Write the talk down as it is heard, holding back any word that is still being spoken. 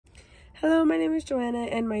Hello, my name is Joanna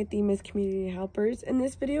and my theme is Community Helpers. In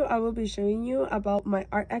this video, I will be showing you about my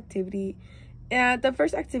art activity. And the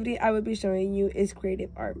first activity I will be showing you is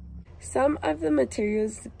creative art. Some of the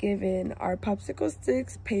materials given are popsicle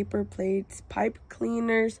sticks, paper plates, pipe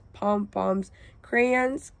cleaners, pom-poms,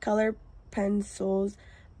 crayons, color pencils,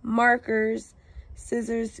 markers,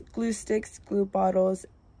 scissors, glue sticks, glue bottles,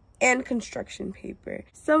 and construction paper.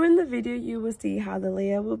 So in the video, you will see how the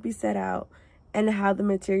layout will be set out and how the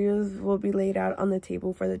materials will be laid out on the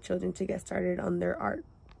table for the children to get started on their art.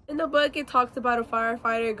 In the book, it talks about a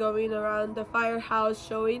firefighter going around the firehouse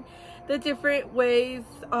showing the different ways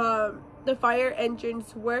the fire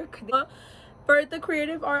engines work. For the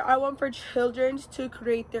creative art, I want for children to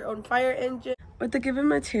create their own fire engine. With the given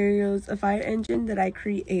materials, a fire engine that I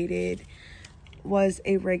created was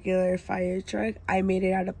a regular fire truck. I made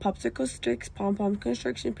it out of popsicle sticks, pom-pom,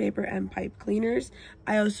 construction paper, and pipe cleaners.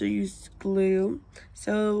 I also used glue.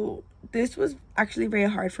 So this was actually very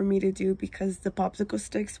hard for me to do because the popsicle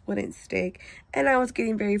sticks wouldn't stick, and I was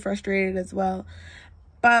getting very frustrated as well.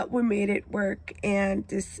 But we made it work, and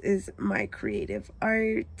this is my creative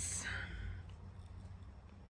art.